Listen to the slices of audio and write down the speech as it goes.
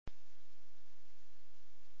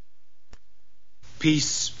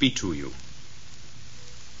Peace be to you.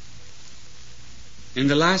 In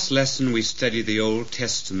the last lesson we studied the Old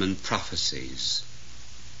Testament prophecies,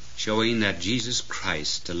 showing that Jesus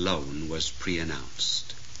Christ alone was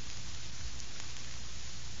pre-announced.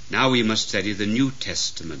 Now we must study the New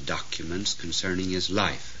Testament documents concerning his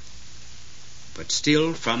life, but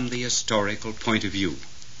still from the historical point of view.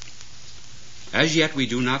 As yet we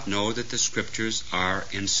do not know that the Scriptures are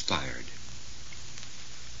inspired.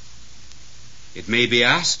 It may be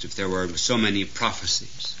asked, if there were so many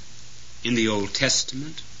prophecies in the Old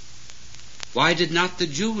Testament, why did not the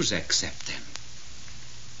Jews accept them?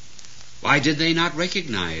 Why did they not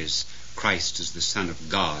recognize Christ as the Son of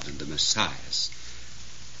God and the Messiah?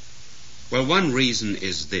 Well, one reason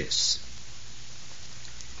is this.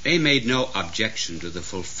 They made no objection to the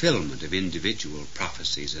fulfillment of individual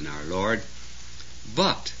prophecies in our Lord,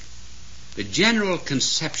 but the general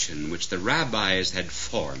conception which the rabbis had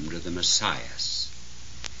formed of the Messiah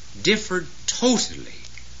differed totally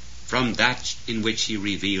from that in which he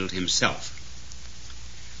revealed himself.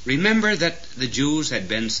 Remember that the Jews had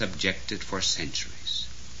been subjected for centuries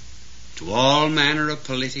to all manner of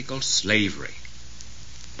political slavery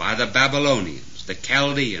by the Babylonians, the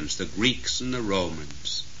Chaldeans, the Greeks, and the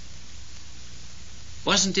Romans.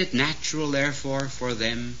 Wasn't it natural, therefore, for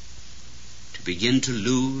them to begin to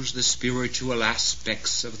lose the spiritual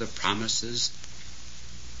aspects of the promises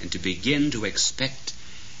and to begin to expect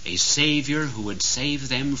a Savior who would save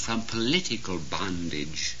them from political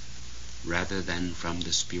bondage rather than from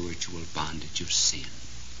the spiritual bondage of sin?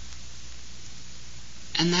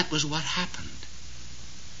 And that was what happened.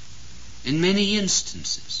 In many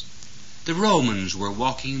instances, the Romans were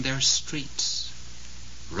walking their streets.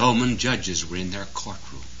 Roman judges were in their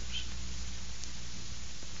courtrooms.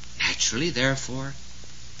 Naturally, therefore,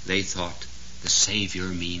 they thought the Savior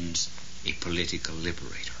means a political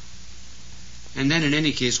liberator. And then, in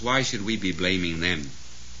any case, why should we be blaming them?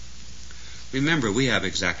 Remember, we have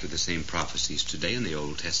exactly the same prophecies today in the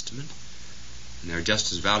Old Testament, and they're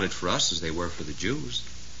just as valid for us as they were for the Jews.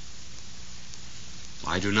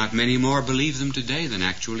 Why do not many more believe them today than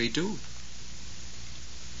actually do?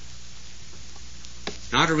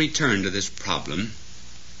 Now, to return to this problem,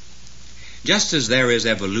 just as there is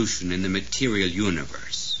evolution in the material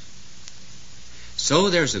universe, so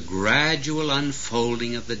there's a gradual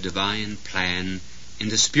unfolding of the divine plan in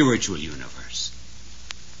the spiritual universe.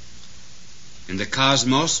 In the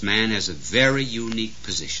cosmos, man has a very unique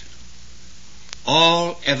position.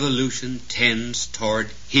 All evolution tends toward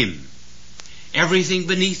him. Everything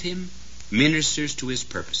beneath him ministers to his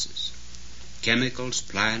purposes. Chemicals,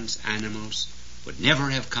 plants, animals would never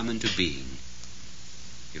have come into being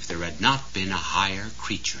if there had not been a higher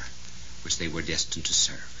creature which they were destined to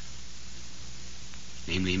serve,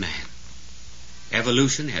 namely man.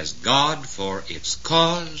 Evolution has God for its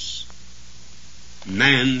cause,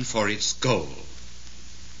 man for its goal.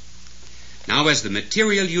 Now, as the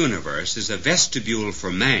material universe is a vestibule for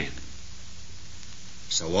man,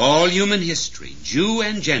 so all human history, Jew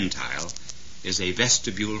and Gentile, is a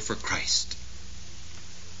vestibule for Christ.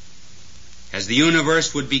 As the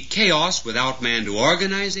universe would be chaos without man to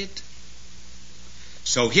organize it,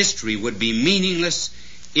 so history would be meaningless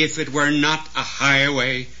if it were not a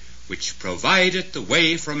highway which provided the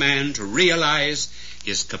way for man to realize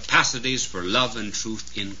his capacities for love and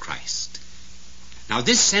truth in Christ. Now,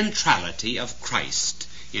 this centrality of Christ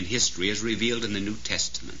in history is revealed in the New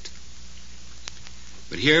Testament.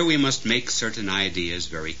 But here we must make certain ideas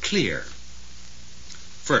very clear.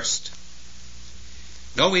 First,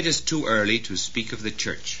 though it is too early to speak of the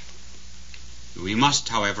church, we must,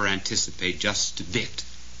 however, anticipate just a bit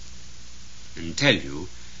and tell you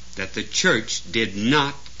that the church did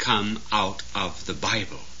not come out of the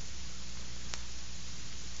Bible.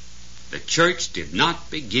 The church did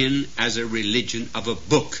not begin as a religion of a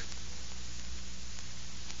book.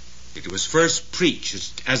 It was first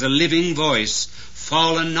preached as a living voice,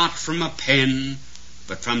 fallen not from a pen,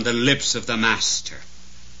 but from the lips of the Master.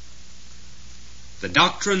 The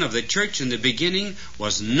doctrine of the church in the beginning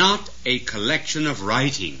was not a collection of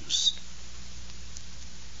writings,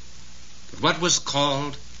 but what was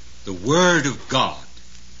called the Word of God,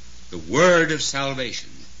 the Word of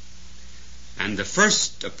salvation. And the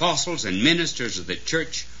first apostles and ministers of the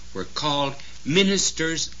church were called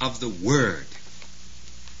ministers of the Word.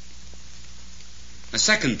 A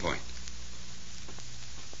second point.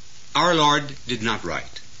 Our Lord did not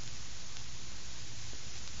write,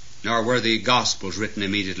 nor were the Gospels written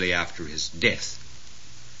immediately after his death.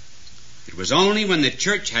 It was only when the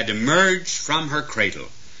church had emerged from her cradle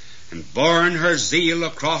and borne her zeal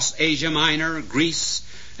across Asia Minor, Greece,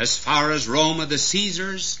 as far as Rome of the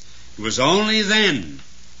Caesars, It was only then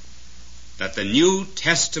that the New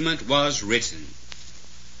Testament was written.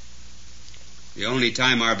 The only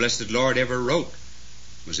time our blessed Lord ever wrote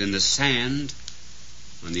was in the sand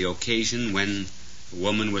on the occasion when a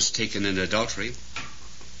woman was taken in adultery.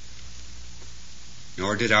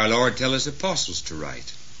 Nor did our Lord tell his apostles to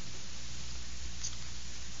write.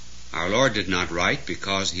 Our Lord did not write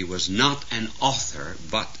because he was not an author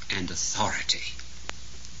but an authority.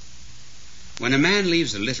 When a man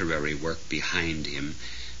leaves a literary work behind him,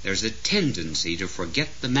 there's a tendency to forget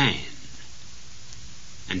the man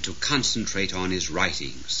and to concentrate on his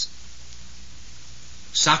writings.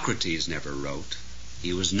 Socrates never wrote.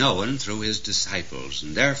 He was known through his disciples,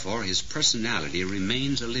 and therefore his personality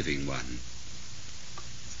remains a living one.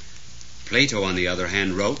 Plato, on the other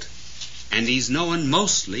hand, wrote, and he's known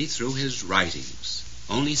mostly through his writings,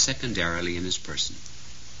 only secondarily in his person.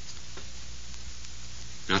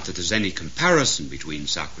 Not that there's any comparison between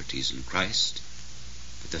Socrates and Christ,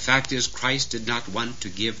 but the fact is Christ did not want to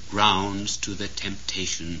give grounds to the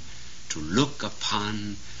temptation to look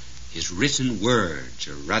upon his written words,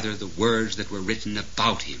 or rather the words that were written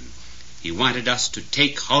about him. He wanted us to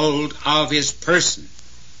take hold of his person.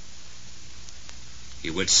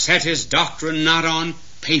 He would set his doctrine not on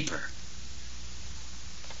paper,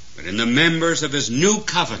 but in the members of his new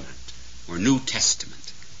covenant or New Testament.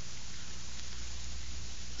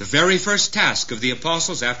 The very first task of the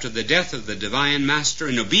apostles after the death of the divine master,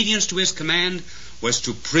 in obedience to his command, was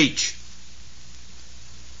to preach.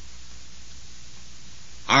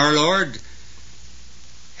 Our Lord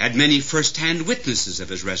had many first-hand witnesses of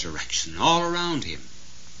his resurrection all around him.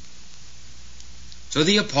 So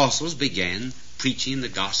the apostles began preaching the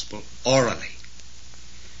gospel orally.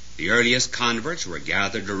 The earliest converts were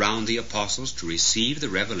gathered around the apostles to receive the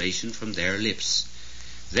revelation from their lips.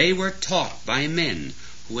 They were taught by men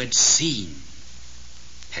who had seen,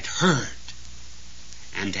 had heard,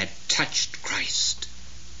 and had touched Christ.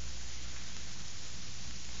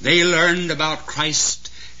 They learned about Christ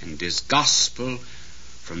and his gospel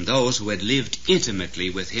from those who had lived intimately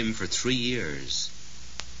with him for 3 years,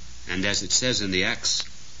 and as it says in the Acts,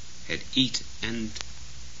 had eat and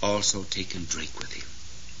also taken drink with him.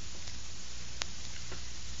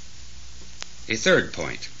 A third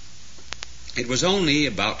point. It was only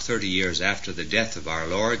about 30 years after the death of our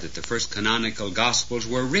Lord that the first canonical Gospels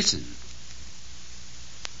were written.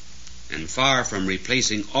 And far from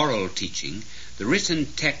replacing oral teaching, the written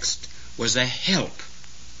text was a help,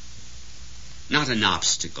 not an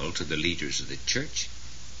obstacle to the leaders of the church.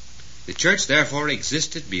 The church, therefore,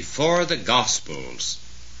 existed before the Gospels.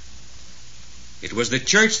 It was the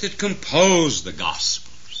church that composed the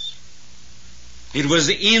Gospels. It was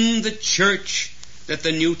in the church that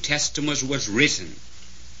the New Testament was written.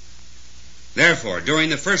 Therefore, during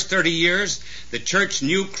the first 30 years, the church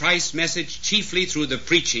knew Christ's message chiefly through the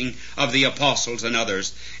preaching of the apostles and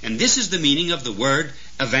others. And this is the meaning of the word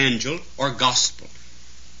evangel or gospel.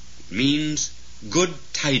 It means good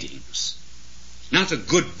tidings. Not a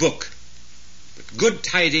good book, but good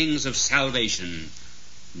tidings of salvation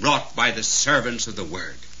brought by the servants of the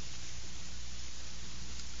word.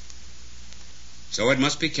 So it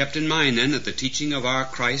must be kept in mind then that the teaching of our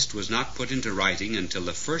Christ was not put into writing until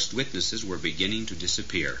the first witnesses were beginning to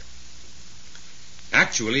disappear.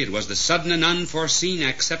 Actually, it was the sudden and unforeseen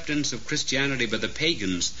acceptance of Christianity by the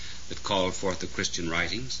pagans that called forth the Christian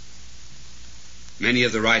writings. Many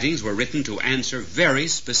of the writings were written to answer very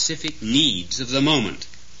specific needs of the moment.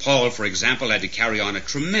 Paul, for example, had to carry on a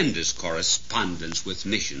tremendous correspondence with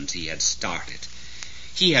missions he had started.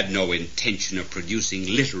 He had no intention of producing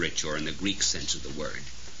literature in the Greek sense of the word.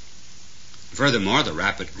 Furthermore, the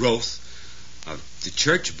rapid growth of the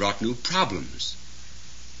church brought new problems.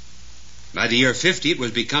 By the year 50, it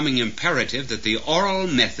was becoming imperative that the oral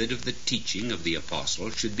method of the teaching of the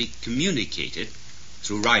apostles should be communicated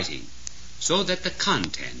through writing, so that the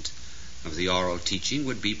content of the oral teaching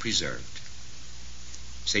would be preserved.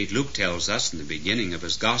 St. Luke tells us in the beginning of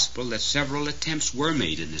his gospel that several attempts were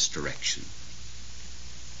made in this direction.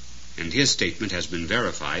 And his statement has been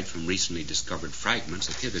verified from recently discovered fragments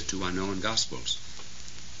of hitherto unknown Gospels,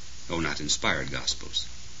 though not inspired Gospels.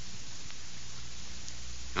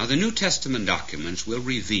 Now, the New Testament documents will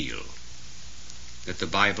reveal that the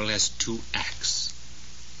Bible has 2 acts,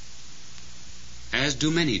 as do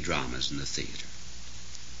many dramas in the theater.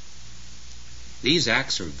 These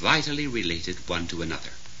acts are vitally related one to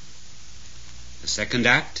another. The second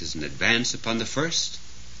act is an advance upon the first,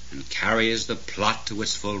 and carries the plot to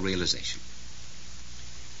its full realization.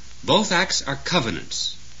 Both acts are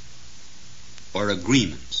covenants, or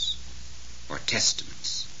agreements, or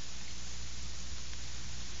testaments.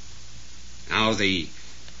 Now, the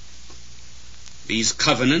These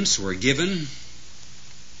covenants were given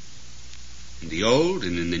in the Old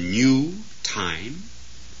and in the New time.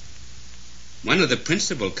 One of the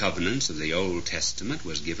principal covenants of the Old Testament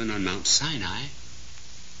was given on Mount Sinai,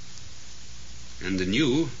 and the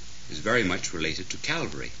New is very much related to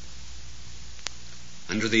Calvary.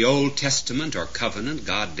 Under the Old Testament or covenant,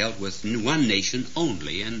 God dealt with one nation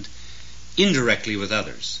only and indirectly with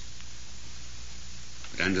others.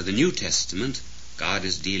 But under the New Testament, God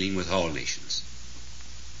is dealing with all nations.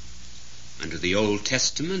 Under the Old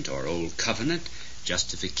Testament or Old Covenant,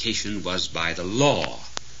 justification was by the law.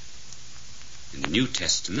 In the New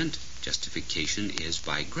Testament, justification is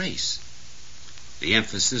by grace. The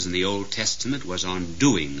emphasis in the Old Testament was on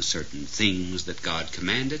doing certain things that God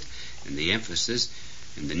commanded, and the emphasis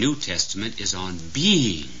in the New Testament is on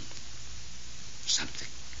being something.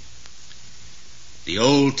 The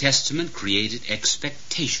Old Testament created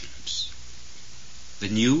expectations. The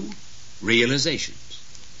New, realizations.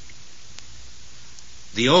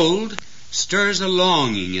 The Old stirs a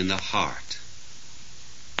longing in the heart.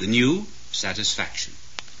 The New, satisfaction.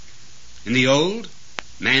 In the Old,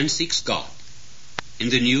 man seeks God. In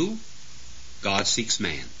the New, God seeks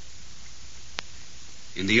man.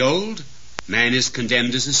 In the Old, man is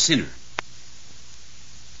condemned as a sinner.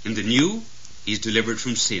 In the New, he's delivered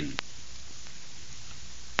from sin.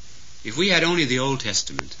 If we had only the Old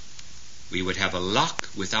Testament, we would have a lock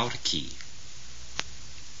without a key,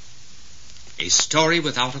 a story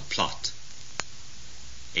without a plot,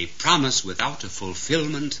 a promise without a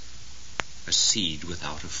fulfillment, a seed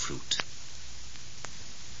without a fruit.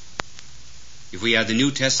 If we had the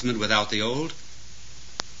New Testament without the Old,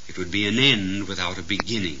 it would be an end without a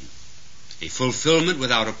beginning, a fulfillment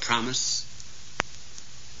without a promise,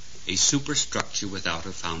 a superstructure without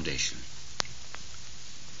a foundation.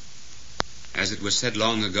 As it was said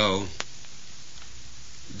long ago,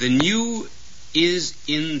 the new is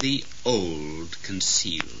in the old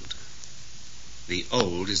concealed. The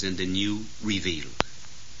old is in the new revealed.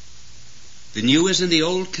 The new is in the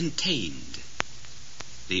old contained.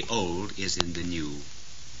 The old is in the new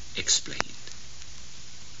explained.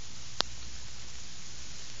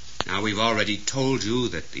 Now, we've already told you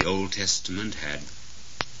that the Old Testament had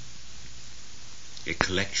a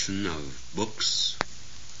collection of books.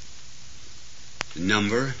 The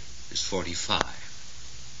number is 45.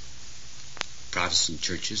 Protestant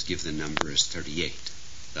churches give the number as 38.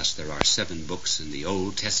 Thus there are 7 books in the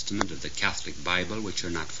Old Testament of the Catholic Bible which are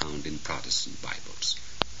not found in Protestant Bibles.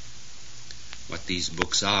 What these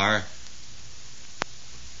books are,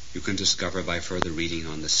 you can discover by further reading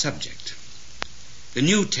on the subject. The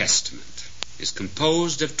New Testament is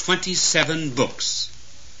composed of 27 books,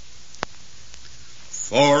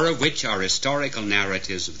 4 of which are historical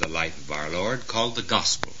narratives of the life of our Lord, called the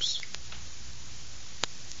Gospels.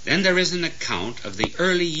 Then there is an account of the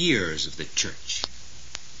early years of the church.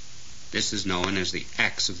 This is known as the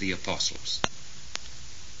Acts of the Apostles.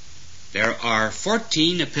 There are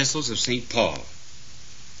 14 epistles of St. Paul.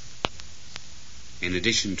 In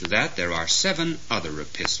addition to that, there are 7 other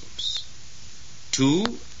epistles. 2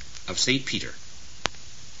 of St. Peter,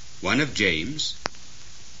 1 of James,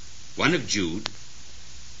 1 of Jude,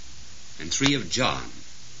 and 3 of John.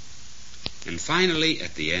 And finally,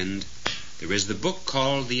 at the end, there is the book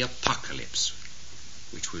called the Apocalypse,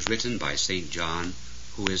 which was written by St. John,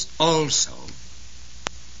 who is also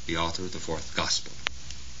the author of the 4th Gospel.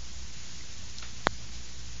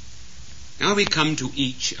 Now we come to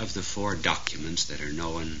each of the 4 documents that are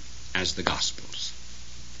known as the Gospels.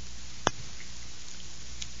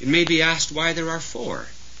 It may be asked why there are 4.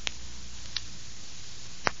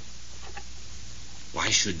 Why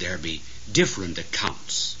should there be different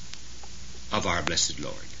accounts of our blessed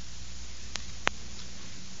Lord?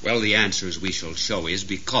 Well, the answer, as we shall show, is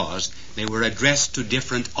because they were addressed to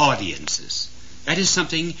different audiences. That is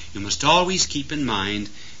something you must always keep in mind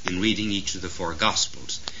in reading each of the 4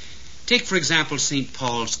 Gospels. Take, for example, St.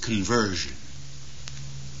 Paul's conversion.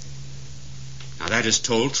 Now, that is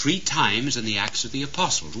told 3 times in the Acts of the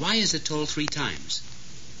Apostles. Why is it told 3 times?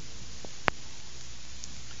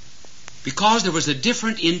 Because there was a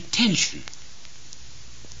different intention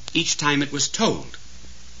each time it was told.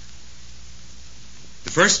 The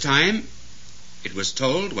first time it was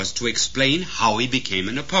told was to explain how he became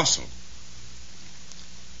an apostle.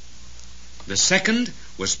 The second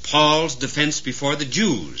was Paul's defense before the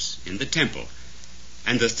Jews in the temple.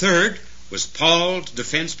 And the third was Paul's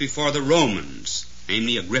defense before the Romans,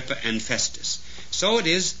 namely Agrippa and Festus. So it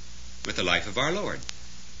is with the life of our Lord.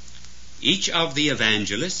 Each of the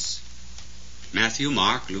evangelists, Matthew,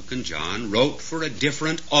 Mark, Luke, and John, wrote for a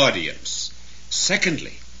different audience.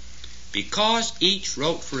 Secondly, Because each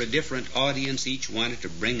wrote for a different audience, each wanted to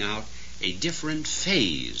bring out a different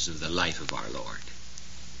phase of the life of our Lord.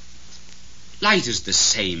 Light is the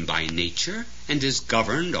same by nature and is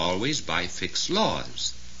governed always by fixed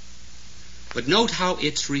laws. But note how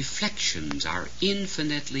its reflections are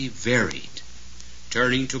infinitely varied,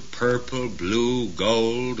 turning to purple, blue,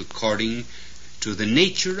 gold, according to the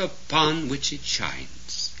nature upon which it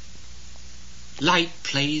shines. Light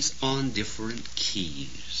plays on different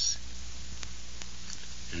keys.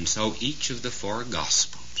 And so each of the four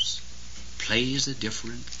Gospels plays a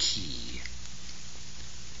different key,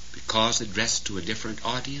 because addressed to a different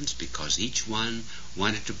audience, because each one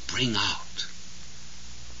wanted to bring out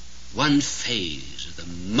one phase of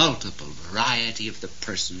the multiple variety of the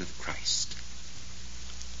person of Christ.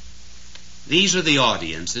 These are the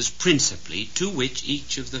audiences principally to which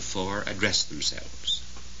each of the four addressed themselves.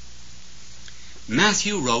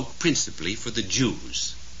 Matthew wrote principally for the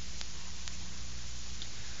Jews.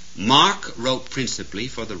 Mark wrote principally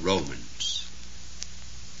for the Romans.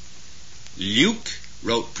 Luke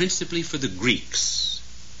wrote principally for the Greeks.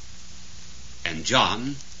 And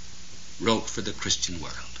John wrote for the Christian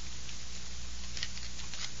world.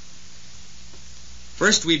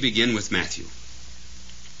 First, we begin with Matthew.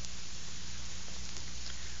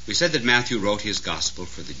 We said that Matthew wrote his gospel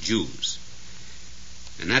for the Jews,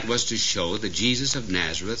 and that was to show that Jesus of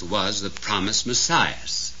Nazareth was the promised Messiah.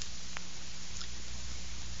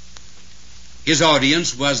 His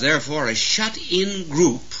audience was therefore a shut-in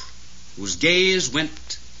group whose gaze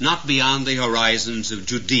went not beyond the horizons of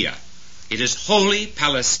Judea. It is wholly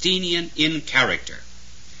Palestinian in character.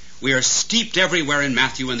 We are steeped everywhere in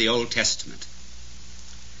Matthew and the Old Testament.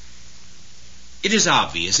 It is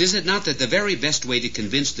obvious, is it not, that the very best way to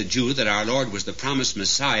convince the Jew that our Lord was the promised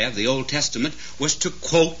Messiah of the Old Testament was to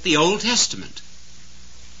quote the Old Testament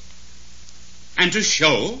and to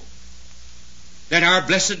show that our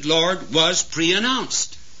blessed Lord was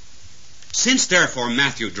pre-announced. Since, therefore,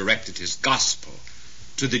 Matthew directed his gospel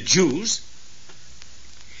to the Jews,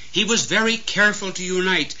 he was very careful to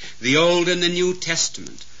unite the Old and the New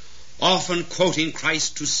Testament, often quoting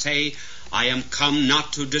Christ to say, I am come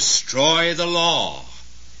not to destroy the law,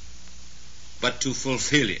 but to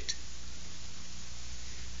fulfill it.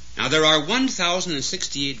 Now, there are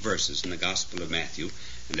 1,068 verses in the Gospel of Matthew,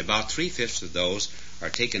 and about 3/5 of those are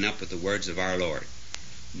taken up with the words of our Lord.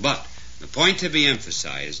 But the point to be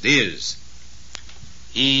emphasized is,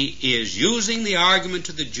 he is using the argument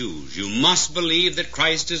to the Jews. You must believe that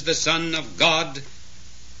Christ is the Son of God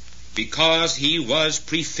because he was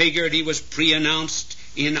prefigured, he was pre-announced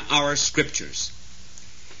in our scriptures.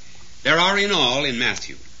 There are in all in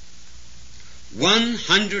Matthew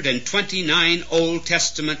 129 Old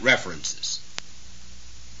Testament references.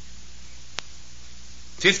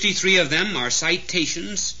 53 of them are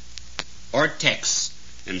citations or texts,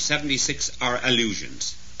 and 76 are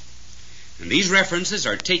allusions. And these references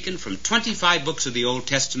are taken from 25 books of the Old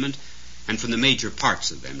Testament and from the major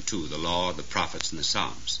parts of them too, the Law, the Prophets, and the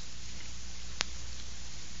Psalms.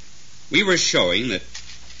 We were showing that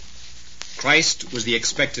Christ was the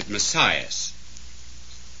expected Messiah,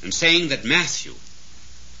 and saying that Matthew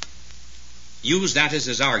used that as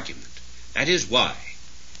his argument. That is why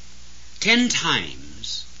 10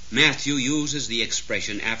 times Matthew uses the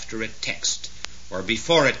expression after a text or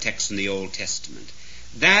before a text in the Old Testament,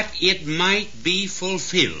 that it might be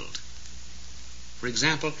fulfilled. For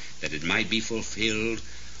example, that it might be fulfilled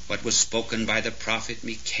what was spoken by the prophet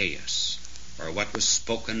Micaiah, or what was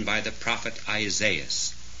spoken by the prophet Isaiah.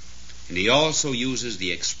 And he also uses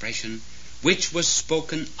the expression which was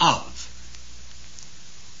spoken of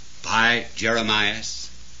by Jeremiah,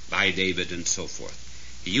 by David, and so forth.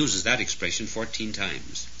 He uses that expression 14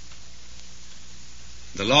 times.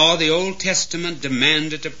 The law, the Old Testament,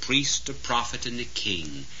 demanded a priest, a prophet, and a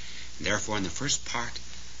king. Therefore, in the first part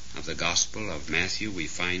of the Gospel of Matthew, we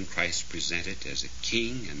find Christ presented as a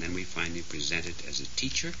king, and then we find him presented as a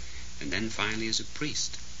teacher, and then finally as a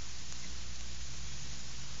priest.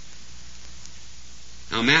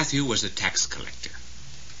 Now, Matthew was a tax collector.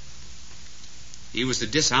 He was a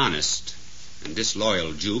dishonest and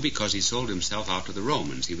disloyal Jew because he sold himself out to the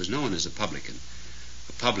Romans. He was known as a publican.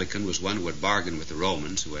 A publican was one who would bargain with the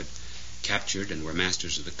Romans, who had captured and were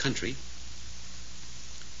masters of the country.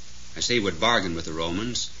 I say he would bargain with the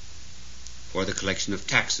Romans for the collection of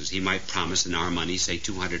taxes. He might promise in our money, say,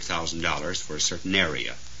 $200,000 for a certain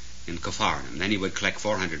area in Capharnaum. Then he would collect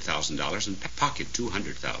 $400,000 and pocket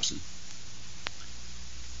 $200,000.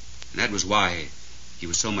 And that was why he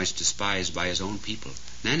was so much despised by his own people.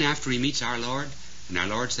 Then after he meets our Lord, and our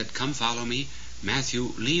Lord said, come follow me,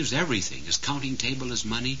 Matthew leaves everything, his counting table, his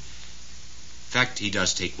money, fact, he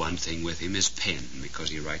does take one thing with him, his pen, because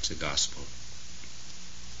he writes a gospel.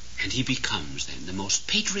 And he becomes then the most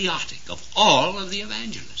patriotic of all of the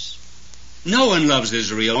evangelists. No one loves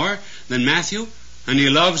Israel more than Matthew, and he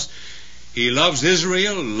loves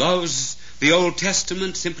Israel, loves the Old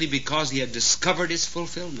Testament simply because he had discovered its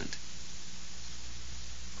fulfillment.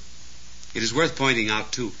 It is worth pointing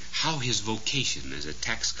out, too, how his vocation as a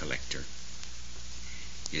tax collector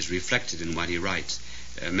is reflected in what he writes.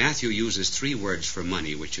 Matthew uses 3 words for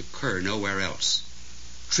money which occur nowhere else: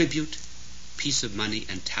 tribute, piece of money,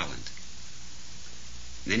 and talent.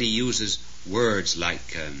 And then he uses words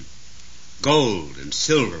like gold and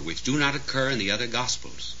silver, which do not occur in the other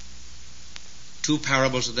Gospels. 2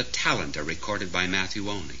 parables of the talent are recorded by Matthew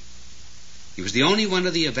only. He was the only one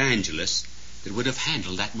of the evangelists that would have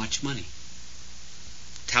handled that much money.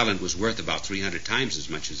 Talent was worth about 300 times as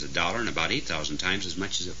much as $1 and about 8,000 times as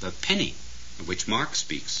much as a penny, of which Mark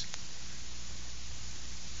speaks.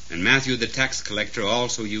 And Matthew the tax collector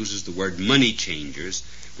also uses the word money changers,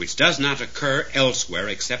 which does not occur elsewhere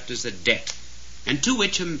except as a debt, and to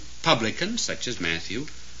which a publican, such as Matthew,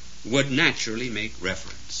 would naturally make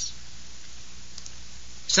reference.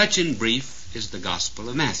 Such, in brief, is the Gospel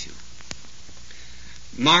of Matthew.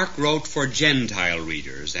 Mark wrote for Gentile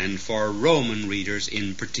readers and for Roman readers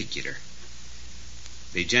in particular.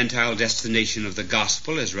 The Gentile destination of the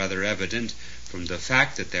Gospel is rather evident from the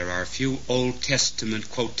fact that there are few Old Testament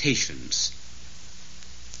quotations.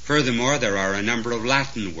 Furthermore, there are a number of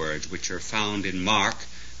Latin words which are found in Mark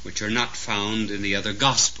which are not found in the other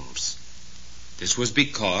Gospels. This was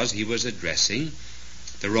because he was addressing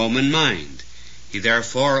the Roman mind. He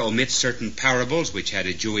therefore omits certain parables which had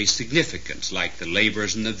a Jewish significance, like the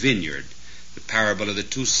laborers in the vineyard, the parable of the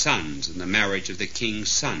 2 sons, and the marriage of the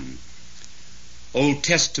king's son. Old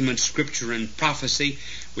Testament scripture and prophecy,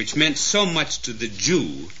 which meant so much to the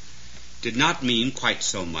Jew, did not mean quite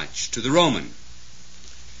so much to the Roman.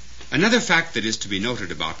 Another fact that is to be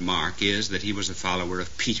noted about Mark is that he was a follower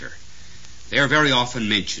of Peter. They are very often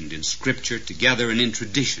mentioned in Scripture together and in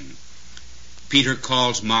tradition. Peter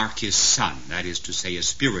calls Mark his son, that is to say, a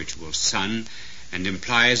spiritual son, and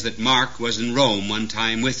implies that Mark was in Rome one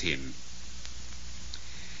time with him.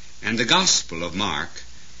 And the Gospel of Mark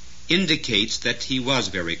indicates that he was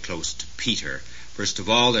very close to Peter. First of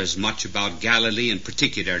all, there's much about Galilee, and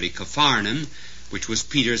particularly Capharnaum, which was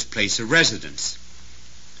Peter's place of residence.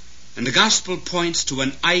 And the Gospel points to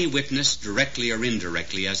an eyewitness, directly or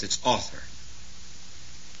indirectly, as its author.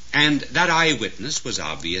 And that eyewitness was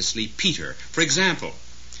obviously Peter. For example,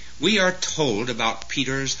 we are told about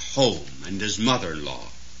Peter's home and his mother-in-law.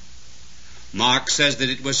 Mark says that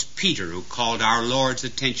it was Peter who called our Lord's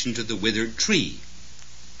attention to the withered tree.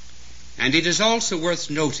 And it is also worth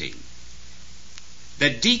noting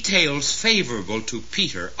that details favorable to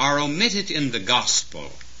Peter are omitted in the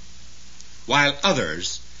Gospel, while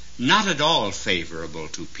others, not at all favorable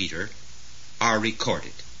to Peter, are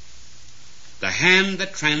recorded. The hand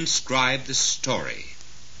that transcribed the story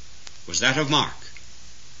was that of Mark,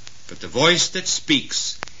 but the voice that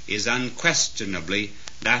speaks is unquestionably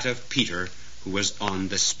that of Peter, who was on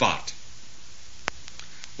the spot.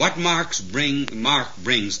 What Mark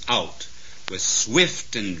brings out with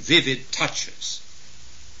swift and vivid touches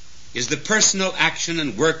is the personal action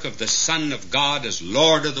and work of the Son of God as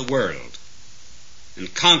Lord of the world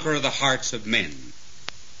and conqueror of the hearts of men.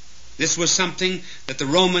 This was something that the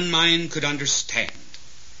Roman mind could understand.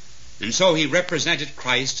 And so he represented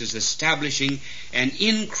Christ as establishing an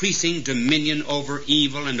increasing dominion over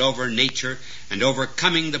evil and over nature and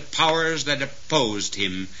overcoming the powers that opposed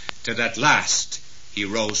him till at last he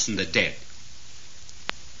rose from the dead.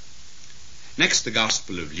 Next, the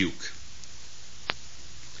Gospel of Luke.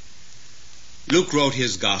 Luke wrote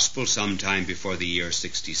his Gospel sometime before the year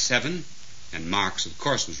 67, and Mark's, of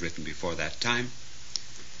course, was written before that time.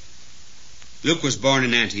 Luke was born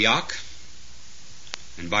in Antioch,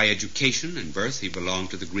 and by education and birth he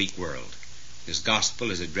belonged to the Greek world. His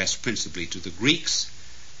Gospel is addressed principally to the Greeks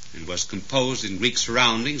and was composed in Greek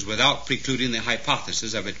surroundings without precluding the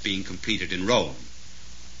hypothesis of it being completed in Rome.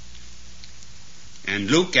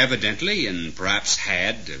 And Luke evidently, and perhaps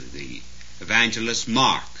had, the evangelist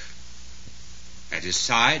Mark at his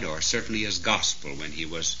side, or certainly his Gospel when he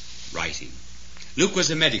was writing. Luke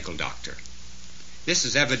was a medical doctor. This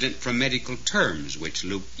is evident from medical terms which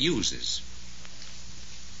Luke uses.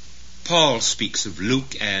 Paul speaks of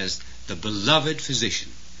Luke as the beloved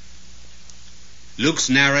physician. Luke's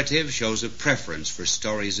narrative shows a preference for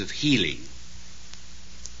stories of healing.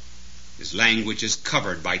 His language is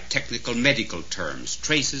covered by technical medical terms.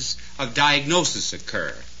 Traces of diagnosis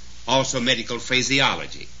occur, also medical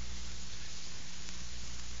phraseology.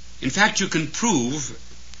 In fact, you can prove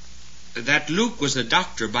that Luke was a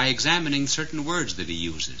doctor by examining certain words that he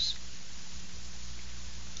uses.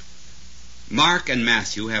 Mark and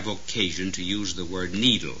Matthew have occasion to use the word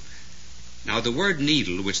needle. Now, the word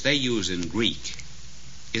needle, which they use in Greek,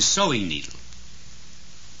 is sewing needle.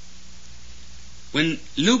 When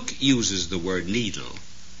Luke uses the word needle,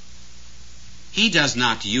 he does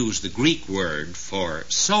not use the Greek word for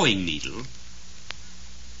sewing needle,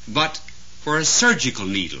 but for a surgical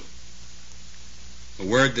needle, a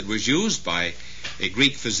word that was used by a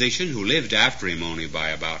Greek physician who lived after him only by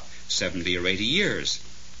about 70 or 80 years.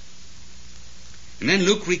 And then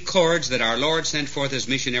Luke records that our Lord sent forth his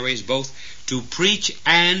missionaries both to preach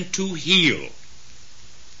and to heal.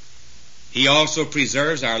 He also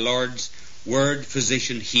preserves our Lord's word,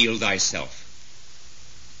 physician, heal thyself.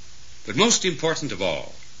 But most important of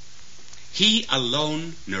all, he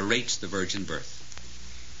alone narrates the virgin birth.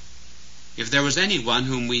 If there was anyone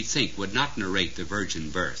whom we think would not narrate the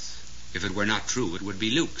virgin birth, if it were not true, it would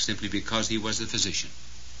be Luke, simply because he was the physician.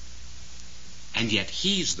 And yet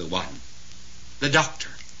he's the one, the doctor,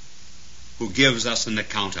 who gives us an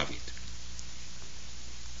account of it.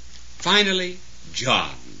 Finally,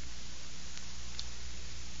 John.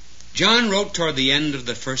 John wrote toward the end of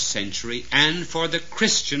the first century and for the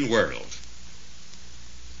Christian world.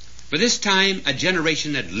 By this time, a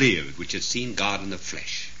generation had lived which had seen God in the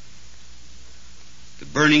flesh. The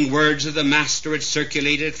burning words of the Master had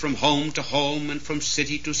circulated from home to home and from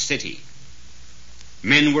city to city.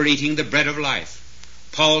 Men were eating the bread of life.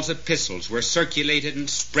 Paul's epistles were circulated and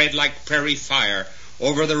spread like prairie fire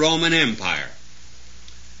over the Roman Empire.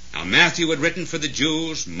 Now, Matthew had written for the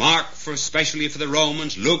Jews, Mark especially for the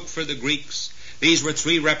Romans, Luke for the Greeks. These were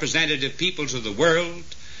three representative peoples of the world.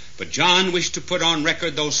 But John wished to put on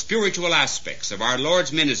record those spiritual aspects of our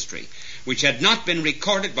Lord's ministry which had not been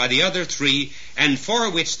recorded by the other three, and for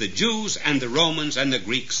which the Jews and the Romans and the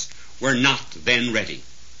Greeks were not then ready.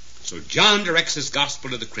 So John directs his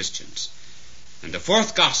gospel to the Christians. And the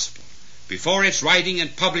fourth gospel, before its writing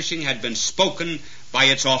and publishing, had been spoken by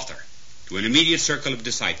its author to an immediate circle of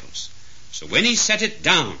disciples. So when he set it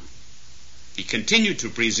down, he continued to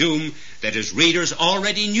presume that his readers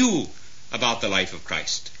already knew about the life of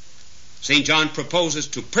Christ. St. John proposes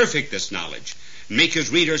to perfect this knowledge, make his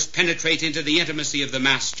readers penetrate into the intimacy of the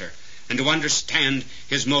Master, and to understand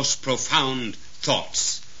his most profound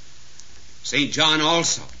thoughts. St. John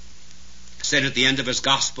also said at the end of his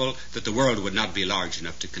gospel that the world would not be large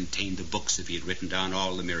enough to contain the books if he had written down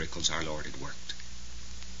all the miracles our Lord had worked.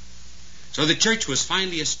 So the church was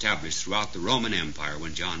finally established throughout the Roman Empire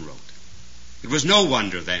when John wrote. It was no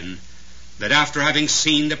wonder then that after having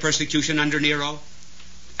seen the persecution under Nero,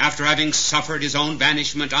 after having suffered his own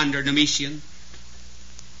banishment under Domitian,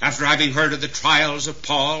 after having heard of the trials of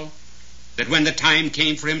Paul, that when the time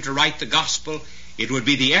came for him to write the gospel, it would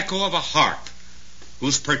be the echo of a harp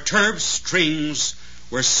whose perturbed strings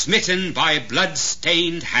were smitten by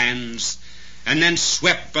blood-stained hands and then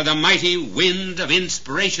swept by the mighty wind of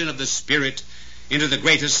inspiration of the Spirit into the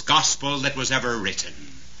greatest gospel that was ever written.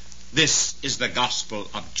 This is the gospel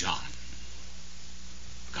of John.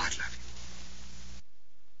 God love you.